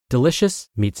Delicious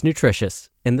meets nutritious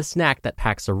in the snack that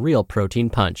packs a real protein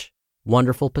punch.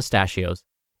 Wonderful Pistachios.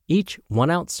 Each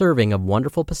 1-ounce serving of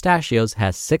Wonderful Pistachios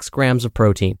has 6 grams of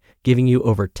protein, giving you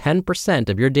over 10%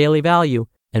 of your daily value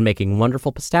and making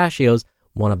Wonderful Pistachios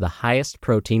one of the highest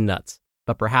protein nuts.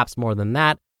 But perhaps more than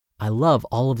that, I love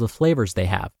all of the flavors they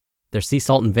have. Their sea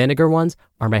salt and vinegar ones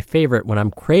are my favorite when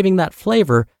I'm craving that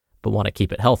flavor but want to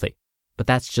keep it healthy. But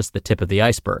that's just the tip of the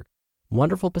iceberg.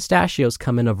 Wonderful Pistachios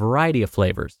come in a variety of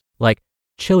flavors, like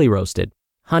chili roasted,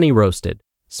 honey roasted,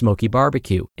 smoky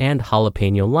barbecue, and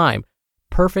jalapeno lime,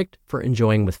 perfect for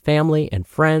enjoying with family and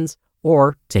friends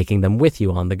or taking them with you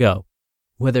on the go.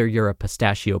 Whether you're a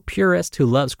pistachio purist who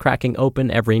loves cracking open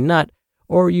every nut,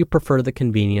 or you prefer the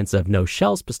convenience of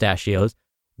no-shells pistachios,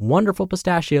 Wonderful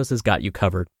Pistachios has got you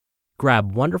covered.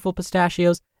 Grab Wonderful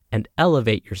Pistachios and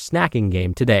elevate your snacking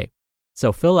game today.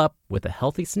 So fill up with a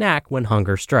healthy snack when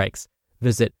hunger strikes.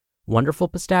 Visit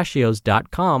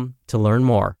wonderfulpistachios.com to learn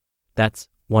more. That's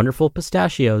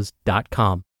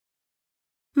wonderfulpistachios.com.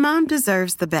 Mom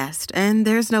deserves the best, and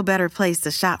there's no better place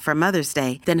to shop for Mother's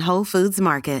Day than Whole Foods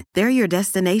Market. They're your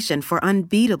destination for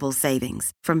unbeatable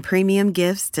savings, from premium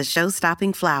gifts to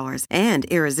show-stopping flowers and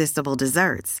irresistible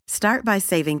desserts. Start by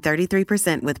saving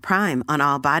 33% with Prime on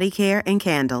all body care and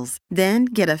candles. Then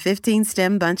get a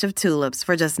 15-stem bunch of tulips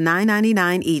for just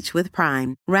 $9.99 each with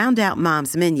Prime. Round out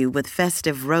Mom's menu with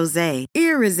festive rosé,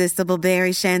 irresistible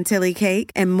berry chantilly cake,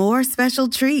 and more special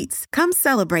treats. Come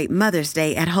celebrate Mother's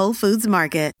Day at Whole Foods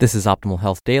Market. This is Optimal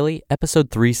Health Daily,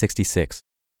 episode 366.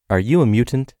 Are You a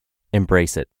Mutant?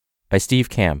 Embrace It, by Steve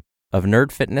Kamb of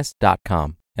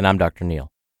nerdfitness.com, and I'm Dr.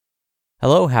 Neil.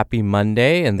 Hello, happy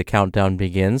Monday, and the countdown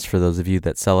begins. For those of you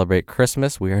that celebrate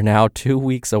Christmas, we are now 2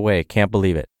 weeks away. Can't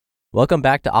believe it. Welcome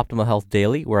back to Optimal Health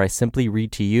Daily, where I simply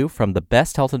read to you from the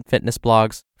best health and fitness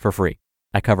blogs for free.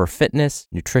 I cover fitness,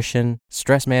 nutrition,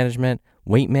 stress management,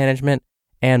 weight management,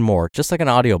 and more, just like an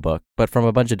audiobook, but from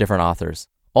a bunch of different authors.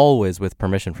 Always with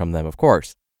permission from them, of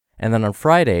course. And then on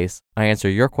Fridays, I answer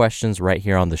your questions right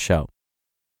here on the show.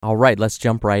 All right, let's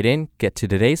jump right in, get to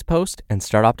today's post, and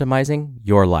start optimizing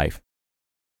your life.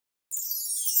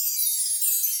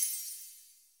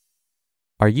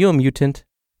 Are You a Mutant?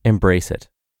 Embrace It,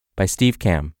 by Steve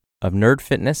Kamb of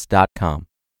nerdfitness.com.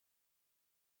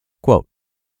 Quote,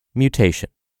 mutation.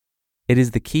 It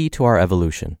is the key to our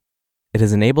evolution. It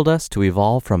has enabled us to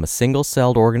evolve from a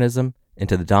single-celled organism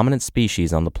into the dominant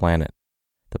species on the planet.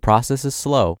 The process is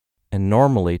slow and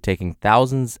normally taking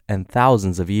thousands and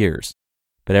thousands of years,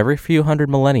 but every few hundred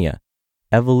millennia,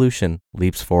 evolution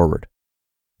leaps forward.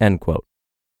 End quote.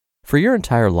 For your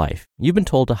entire life, you've been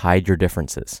told to hide your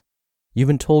differences. You've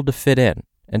been told to fit in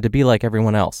and to be like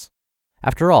everyone else.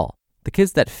 After all, the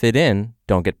kids that fit in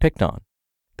don't get picked on.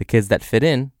 The kids that fit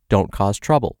in don't cause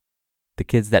trouble. The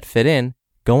kids that fit in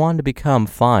go on to become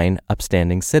fine,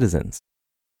 upstanding citizens.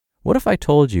 What if I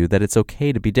told you that it's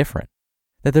okay to be different?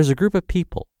 That there's a group of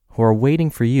people who are waiting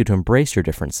for you to embrace your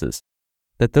differences?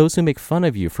 That those who make fun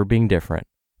of you for being different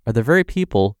are the very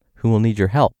people who will need your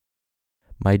help?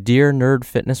 My dear nerd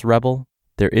fitness rebel,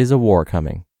 there is a war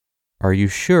coming. Are you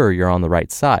sure you're on the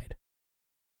right side?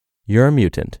 You're a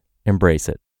mutant. Embrace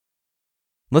it.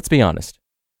 Let's be honest.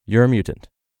 You're a mutant.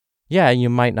 Yeah, you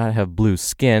might not have blue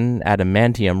skin,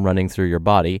 adamantium running through your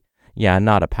body. Yeah,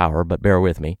 not a power, but bear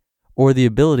with me. Or the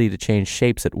ability to change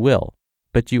shapes at will,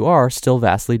 but you are still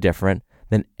vastly different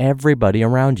than everybody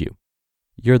around you.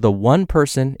 You're the one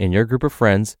person in your group of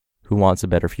friends who wants a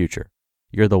better future.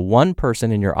 You're the one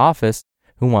person in your office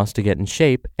who wants to get in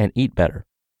shape and eat better.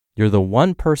 You're the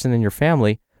one person in your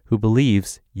family who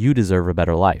believes you deserve a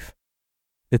better life.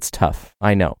 It's tough,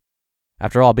 I know.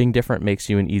 After all, being different makes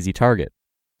you an easy target.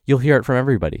 You'll hear it from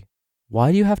everybody.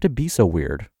 Why do you have to be so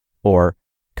weird? Or,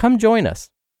 come join us.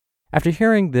 After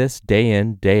hearing this day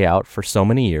in, day out for so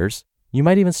many years, you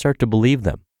might even start to believe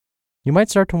them. You might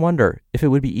start to wonder if it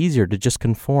would be easier to just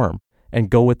conform and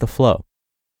go with the flow.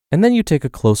 And then you take a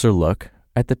closer look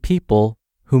at the people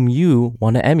whom you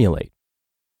want to emulate.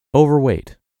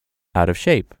 Overweight, out of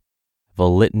shape, have a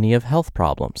litany of health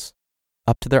problems,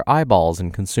 up to their eyeballs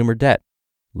in consumer debt,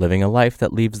 living a life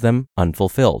that leaves them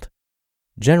unfulfilled,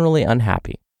 generally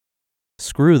unhappy.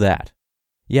 Screw that.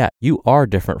 Yeah, you are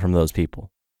different from those people.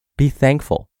 Be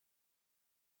thankful.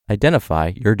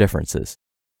 Identify your differences.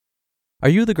 Are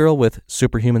you the girl with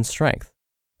superhuman strength?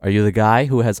 Are you the guy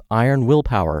who has iron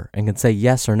willpower and can say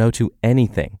yes or no to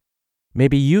anything?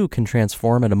 Maybe you can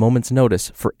transform at a moment's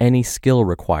notice for any skill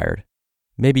required.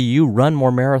 Maybe you run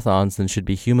more marathons than should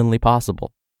be humanly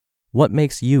possible. What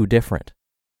makes you different?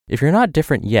 If you're not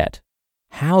different yet,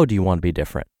 how do you want to be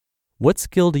different? What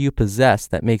skill do you possess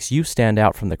that makes you stand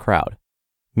out from the crowd?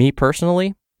 Me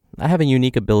personally, I have a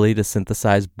unique ability to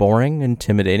synthesize boring,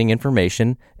 intimidating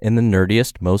information in the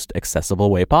nerdiest, most accessible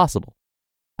way possible.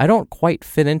 I don't quite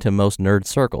fit into most nerd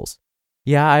circles.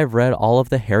 Yeah, I've read all of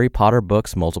the Harry Potter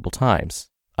books multiple times.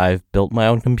 I've built my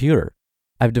own computer.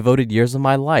 I've devoted years of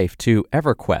my life to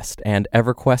EverQuest and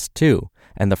EverQuest 2,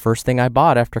 and the first thing I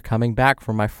bought after coming back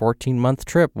from my 14-month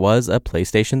trip was a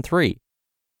PlayStation 3.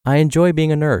 I enjoy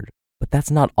being a nerd, but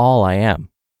that's not all I am.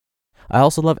 I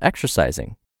also love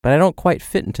exercising, but I don't quite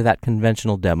fit into that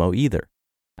conventional demo either.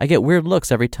 I get weird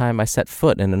looks every time I set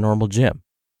foot in a normal gym.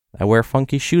 I wear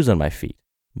funky shoes on my feet.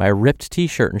 My ripped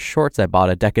t-shirt and shorts I bought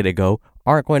a decade ago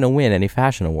aren't going to win any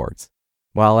fashion awards.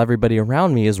 While everybody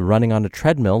around me is running on a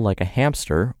treadmill like a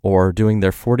hamster or doing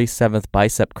their 47th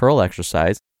bicep curl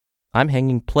exercise, I'm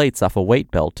hanging plates off a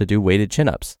weight belt to do weighted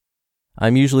chin-ups.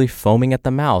 I'm usually foaming at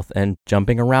the mouth and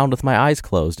jumping around with my eyes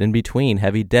closed in between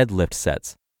heavy deadlift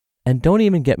sets. And don't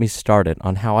even get me started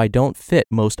on how I don't fit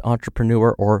most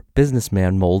entrepreneur or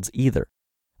businessman molds either.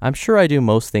 I'm sure I do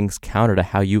most things counter to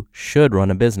how you should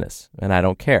run a business, and I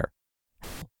don't care.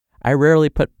 I rarely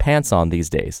put pants on these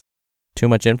days. Too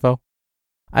much info?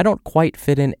 I don't quite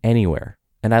fit in anywhere,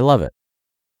 and I love it.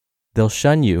 They'll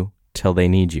shun you till they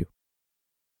need you.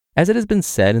 As it has been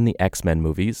said in the X-Men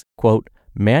movies, quote,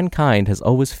 mankind has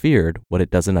always feared what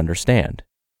it doesn't understand.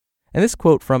 And this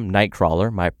quote from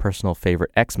Nightcrawler, my personal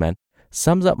favorite X-Men,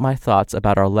 sums up my thoughts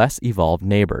about our less evolved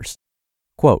neighbors.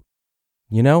 Quote,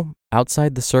 you know,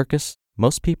 outside the circus,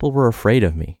 most people were afraid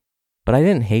of me, but I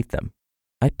didn't hate them.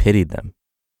 I pitied them.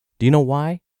 Do you know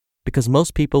why? Because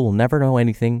most people will never know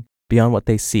anything beyond what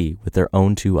they see with their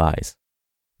own two eyes.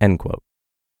 End quote.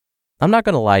 I'm not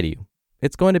going to lie to you.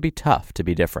 It's going to be tough to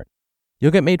be different.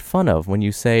 You'll get made fun of when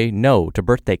you say no to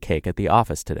birthday cake at the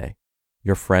office today.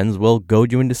 Your friends will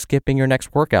goad you into skipping your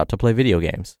next workout to play video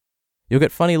games. You'll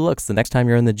get funny looks the next time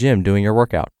you're in the gym doing your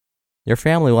workout. Your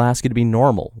family will ask you to be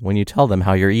normal when you tell them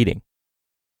how you're eating.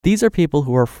 These are people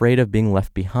who are afraid of being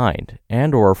left behind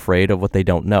and or afraid of what they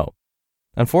don't know.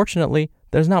 Unfortunately,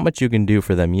 there's not much you can do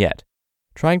for them yet.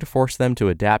 Trying to force them to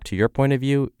adapt to your point of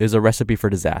view is a recipe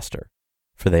for disaster,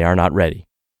 for they are not ready.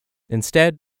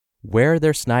 Instead, wear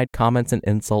their snide comments and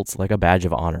insults like a badge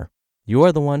of honor. You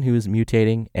are the one who is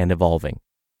mutating and evolving.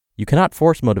 You cannot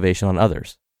force motivation on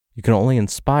others. You can only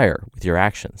inspire with your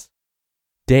actions.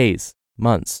 Days,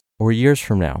 months, or years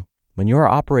from now, when you are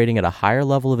operating at a higher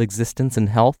level of existence and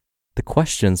health, the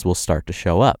questions will start to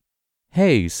show up.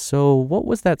 Hey, so what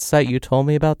was that site you told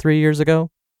me about 3 years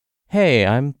ago? Hey,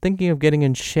 I'm thinking of getting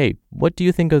in shape. What do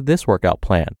you think of this workout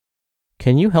plan?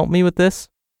 Can you help me with this?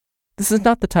 This is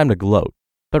not the time to gloat,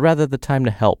 but rather the time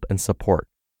to help and support.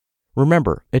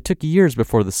 Remember, it took years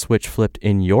before the switch flipped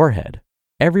in your head.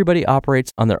 Everybody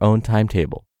operates on their own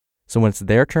timetable, so when it's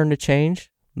their turn to change,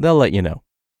 they'll let you know.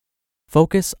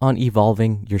 Focus on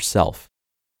evolving yourself.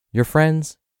 Your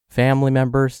friends, family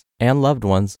members, and loved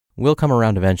ones will come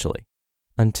around eventually.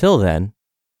 Until then,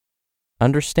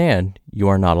 understand you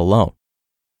are not alone.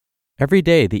 Every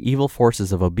day, the evil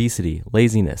forces of obesity,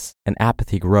 laziness, and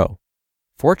apathy grow.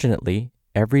 Fortunately,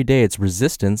 every day its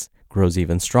resistance grows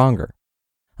even stronger.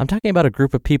 I'm talking about a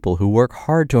group of people who work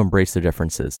hard to embrace their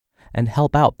differences and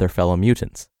help out their fellow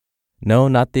mutants. No,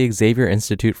 not the Xavier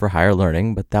Institute for Higher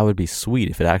Learning, but that would be sweet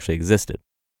if it actually existed.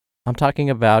 I'm talking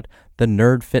about the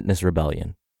Nerd Fitness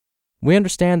Rebellion. We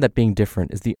understand that being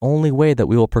different is the only way that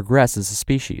we will progress as a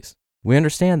species. We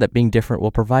understand that being different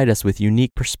will provide us with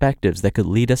unique perspectives that could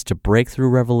lead us to breakthrough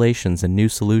revelations and new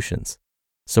solutions.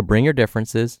 So bring your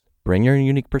differences, bring your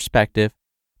unique perspective,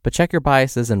 but check your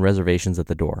biases and reservations at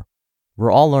the door.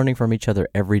 We're all learning from each other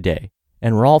every day,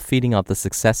 and we're all feeding off the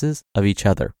successes of each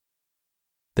other.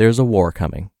 There's a war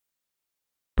coming.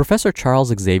 Professor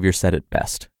Charles Xavier said it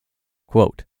best.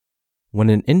 Quote, when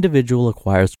an individual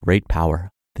acquires great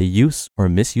power, the use or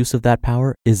misuse of that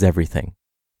power is everything.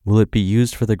 Will it be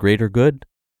used for the greater good,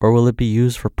 or will it be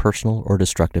used for personal or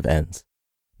destructive ends?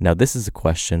 Now this is a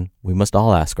question we must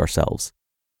all ask ourselves.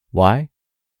 Why?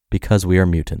 Because we are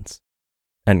mutants.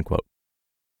 End quote.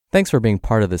 Thanks for being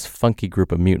part of this funky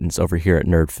group of mutants over here at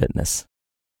Nerd Fitness.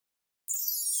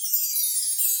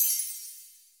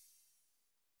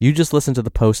 You just listened to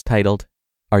the post titled,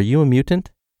 Are You a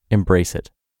Mutant? Embrace It,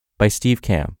 by Steve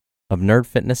Kamb of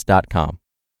nerdfitness.com.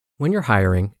 When you're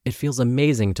hiring, it feels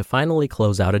amazing to finally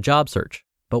close out a job search.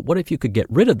 But what if you could get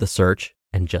rid of the search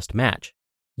and just match?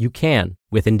 You can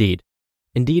with Indeed.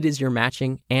 Indeed is your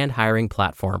matching and hiring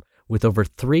platform with over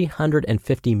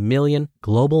 350 million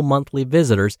global monthly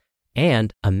visitors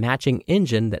and a matching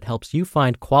engine that helps you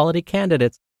find quality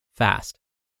candidates fast.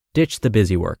 Ditch the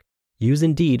busy work. Use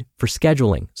Indeed for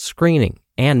scheduling, screening,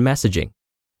 and messaging.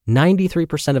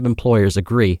 93% of employers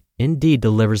agree Indeed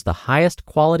delivers the highest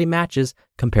quality matches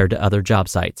compared to other job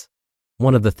sites.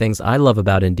 One of the things I love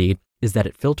about Indeed is that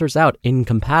it filters out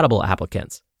incompatible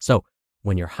applicants. So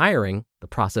when you're hiring, the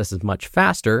process is much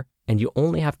faster and you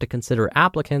only have to consider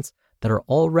applicants that are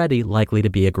already likely to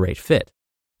be a great fit.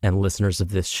 And listeners of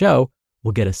this show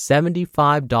will get a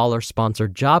 $75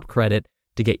 sponsored job credit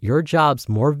to get your jobs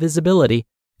more visibility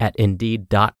at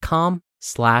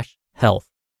Indeed.com/health.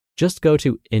 Just go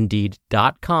to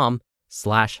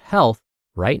Indeed.com/health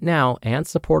right now and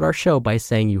support our show by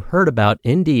saying you heard about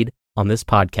Indeed on this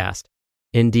podcast.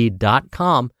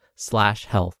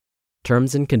 Indeed.com/health.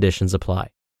 Terms and conditions apply.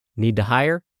 Need to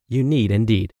hire? You need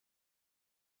Indeed.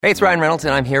 Hey, it's Ryan Reynolds,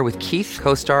 and I'm here with Keith,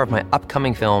 co-star of my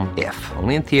upcoming film, If,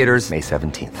 only in theaters May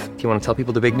 17th. Do you want to tell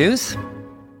people the big news?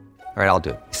 All right, I'll do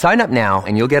it. Sign up now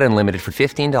and you'll get unlimited for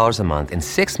 $15 a month and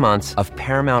 6 months of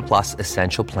Paramount Plus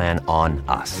Essential Plan on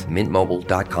us.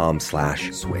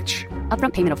 MintMobile.com/switch.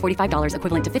 Upfront payment of $45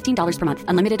 equivalent to $15 per month.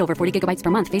 Unlimited over 40 gigabytes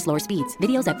per month. Face lower speeds.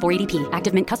 Videos at 480p.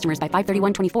 Active Mint customers by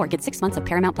 531.24 get 6 months of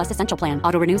Paramount Plus Essential Plan.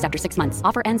 Auto renews after 6 months.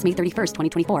 Offer ends May 31st,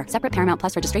 2024. Separate Paramount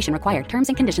Plus registration required. Terms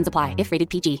and conditions apply if rated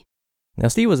PG. Now,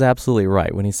 Steve was absolutely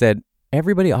right when he said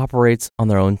everybody operates on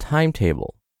their own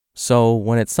timetable. So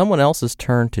when it's someone else's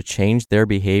turn to change their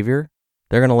behavior,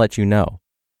 they're going to let you know.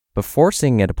 But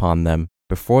forcing it upon them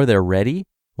before they're ready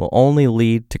will only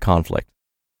lead to conflict.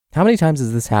 How many times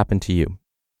has this happened to you?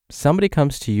 Somebody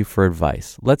comes to you for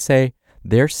advice. Let's say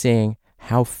they're seeing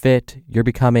how fit you're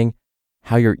becoming,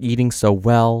 how you're eating so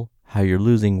well, how you're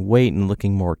losing weight and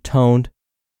looking more toned.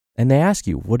 And they ask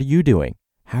you, what are you doing?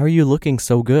 How are you looking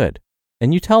so good?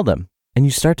 And you tell them, and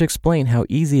you start to explain how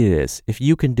easy it is. If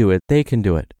you can do it, they can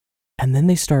do it. And then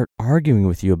they start arguing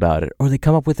with you about it, or they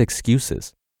come up with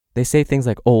excuses. They say things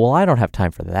like, oh, well, I don't have time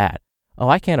for that. Oh,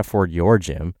 I can't afford your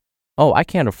gym. Oh, I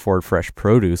can't afford fresh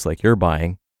produce like you're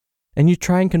buying. And you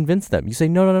try and convince them. You say,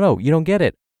 no, you don't get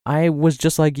it. I was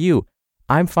just like you.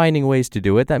 I'm finding ways to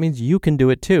do it. That means you can do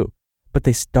it too. But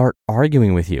they start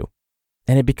arguing with you.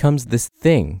 And it becomes this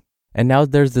thing. And now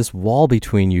there's this wall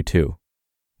between you two.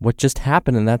 What just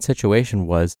happened in that situation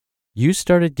was you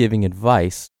started giving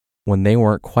advice when they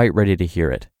weren't quite ready to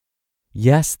hear it.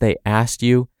 Yes, they asked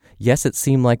you. Yes, it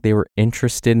seemed like they were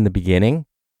interested in the beginning,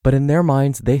 but in their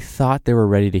minds, they thought they were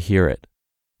ready to hear it.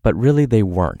 But really, they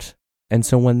weren't. And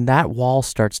so when that wall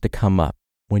starts to come up,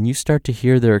 when you start to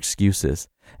hear their excuses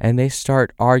and they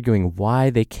start arguing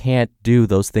why they can't do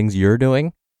those things you're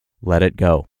doing, let it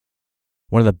go.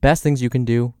 One of the best things you can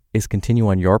do is continue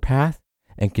on your path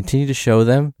and continue to show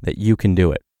them that you can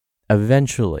do it.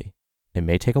 Eventually, it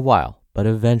may take a while, but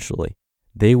eventually,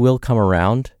 they will come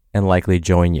around and likely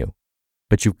join you.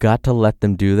 But you've got to let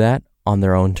them do that on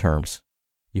their own terms.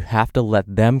 You have to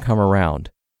let them come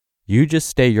around. You just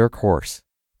stay your course.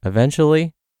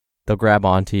 Eventually, they'll grab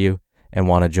onto you and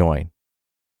want to join.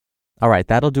 All right,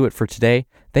 that'll do it for today.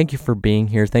 Thank you for being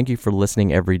here. Thank you for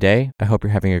listening every day. I hope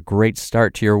you're having a great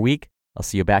start to your week. I'll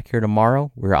see you back here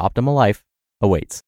tomorrow where your optimal life awaits.